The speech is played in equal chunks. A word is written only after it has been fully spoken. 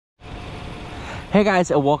Hey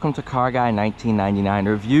guys, and welcome to Car Guy 1999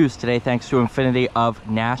 Reviews. Today, thanks to INFINITI of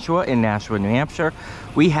Nashua in Nashua, New Hampshire,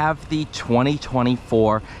 we have the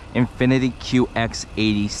 2024 INFINITI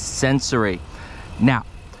QX80 Sensory. Now,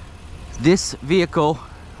 this vehicle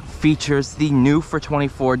features the new for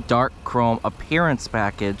 24 dark chrome appearance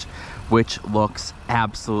package, which looks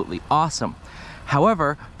absolutely awesome.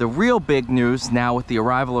 However, the real big news now with the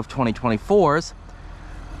arrival of 2024s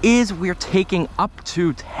is we're taking up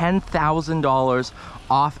to $10,000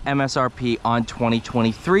 off MSRP on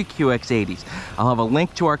 2023 QX80s. I'll have a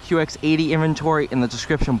link to our QX80 inventory in the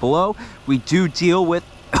description below. We do deal with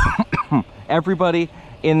everybody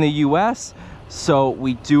in the US, so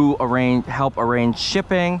we do help arrange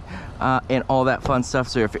shipping and all that fun stuff.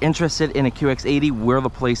 So if you're interested in a QX80, we're the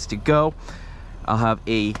place to go. I'll have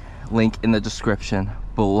a link in the description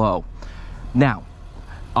below. Now,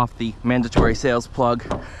 off the mandatory sales plug,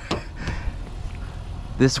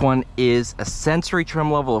 this one is a Sensory trim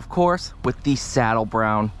level, of course, with the saddle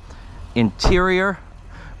brown interior,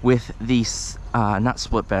 with the not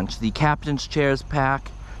split bench, the captain's chairs pack.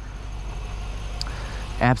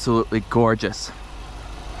 Absolutely gorgeous.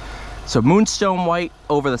 So moonstone white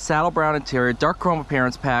over the saddle brown interior, dark chrome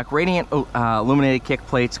appearance pack, radiant illuminated kick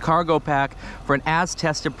plates, cargo pack for an as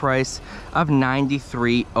tested price of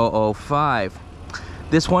 $93,005.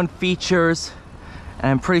 This one features, and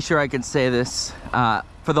I'm pretty sure I can say this,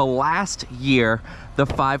 for the last year, the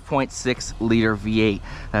 5.6 liter V8.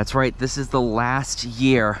 That's right, this is the last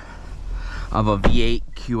year of a V8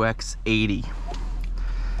 QX80.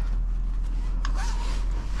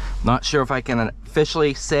 Not sure if I can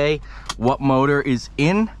officially say what motor is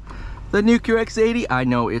in the new QX80. I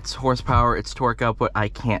know its horsepower, its torque output. I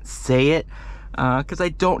can't say it because I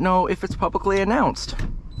don't know if it's publicly announced.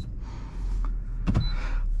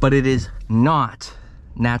 But it is not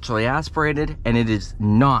naturally aspirated, and it is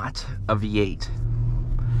not a V8.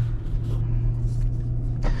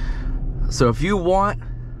 So if you want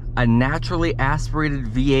a naturally aspirated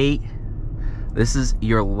V8, this is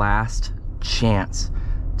your last chance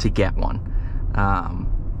to get one. And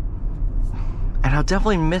I'll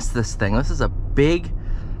definitely miss this thing. This is a big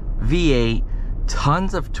V8,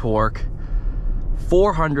 tons of torque,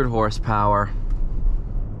 400 horsepower.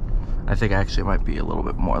 I think actually it might be a little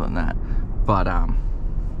bit more than that, but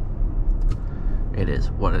it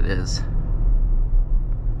is what it is.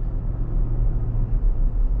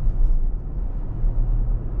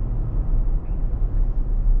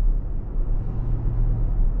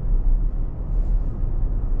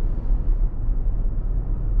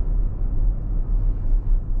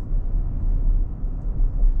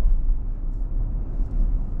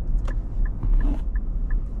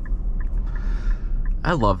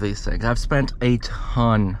 I love these things. I've spent a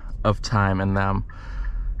ton of time in them,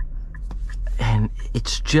 and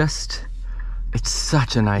it's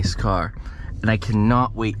such a nice car, and I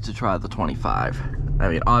cannot wait to try the 25. I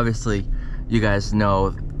mean, obviously you guys know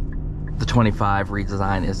the 25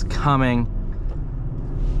 redesign is coming,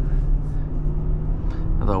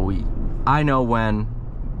 although I know when,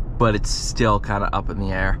 but it's still kind of up in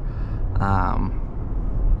the air.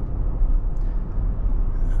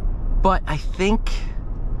 But I think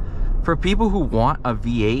for people who want a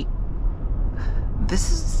V8, this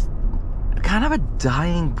is kind of a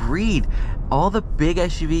dying breed. All the big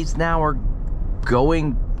SUVs now are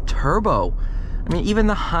going turbo. I mean, even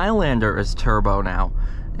the Highlander is turbo now.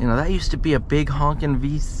 You know, that used to be a big honking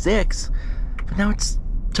V6, but now it's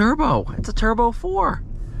turbo. It's a Turbo 4.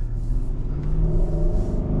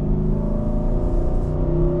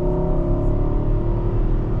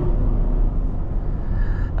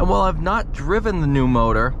 And while I've not driven the new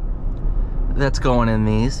motor that's going in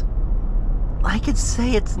these, I could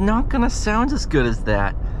say it's not gonna sound as good as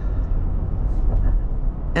that.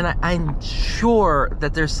 And I'm sure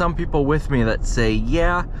that there's some people with me that say,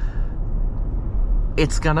 yeah,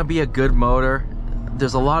 it's gonna be a good motor.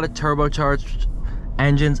 There's a lot of turbocharged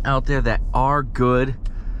engines out there that are good,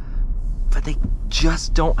 but they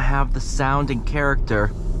just don't have the sound and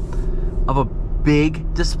character of a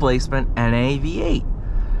big displacement NA V8.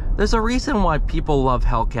 There's a reason why people love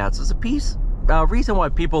Hellcats. There's a reason why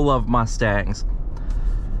people love Mustangs,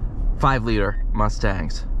 5-liter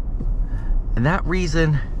Mustangs. And that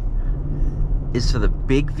reason is for the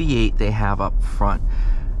big V8 they have up front.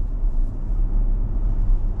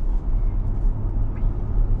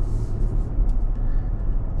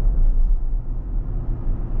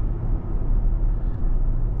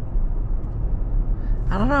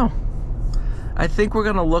 I don't know. I think we're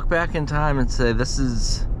gonna look back in time and say this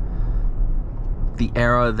is the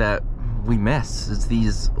era that we miss. It's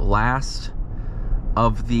these last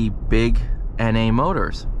of the big NA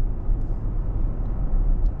motors.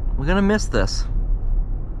 we're gonna miss this.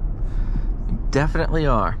 We definitely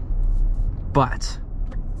are. But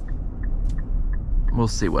we'll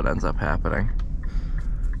see what ends up happening.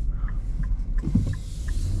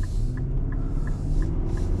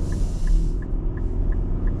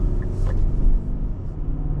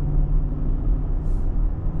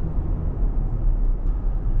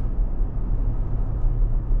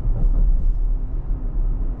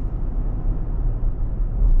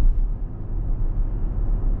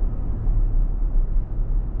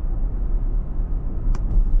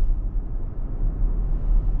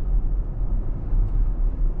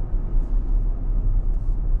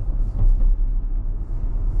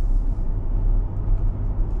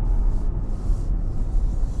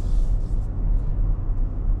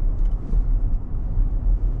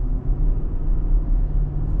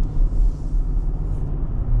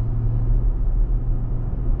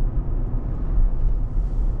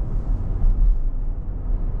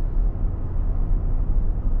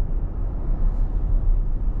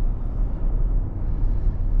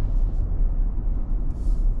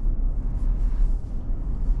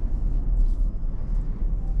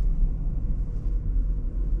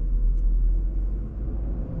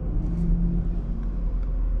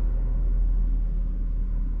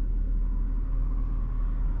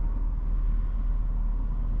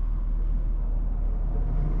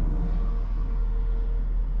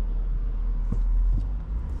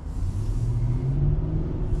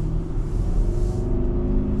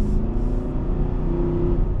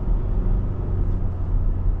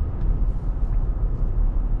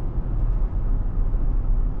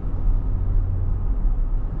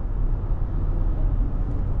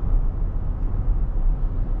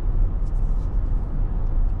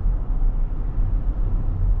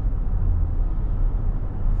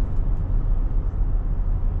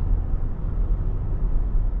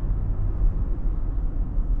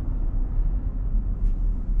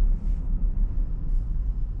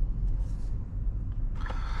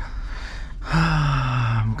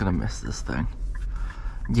 I'm gonna miss this thing.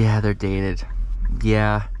 Yeah, they're dated.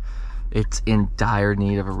 Yeah, it's in dire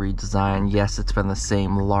need of a redesign. Yes, it's been the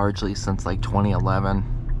same largely since like 2011.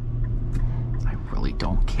 I really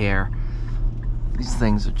don't care. These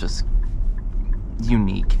things are just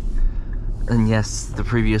unique. And yes, the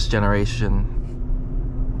previous generation,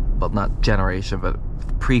 well, not generation, but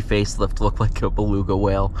pre-facelift looked like a beluga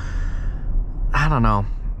whale. I don't know.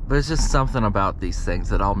 There's just something about these things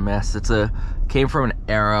that I'll miss. Came from an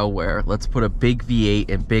era where let's put a big V8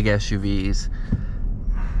 in big SUVs.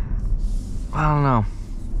 I don't know.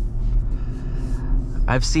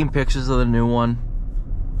 I've seen pictures of the new one.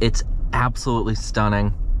 It's absolutely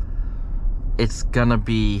stunning. It's gonna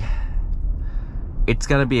be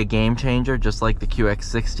a game changer, just like the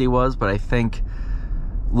QX60 was. But I think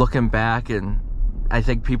looking back, and I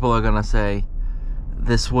think people are gonna say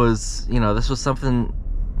this was something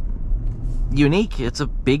unique. It's a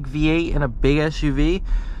big V8 and a big SUV.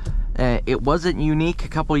 It wasn't unique a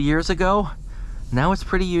couple years ago. Now it's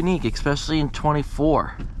pretty unique, especially in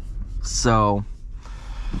 24. So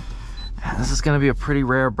this is going to be a pretty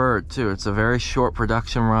rare bird too. It's a very short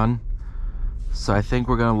production run. So I think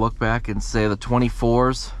we're going to look back and say the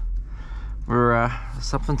 24s were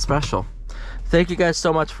something special. Thank you guys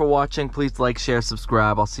so much for watching. Please like, share,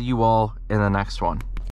 subscribe. I'll see you all in the next one.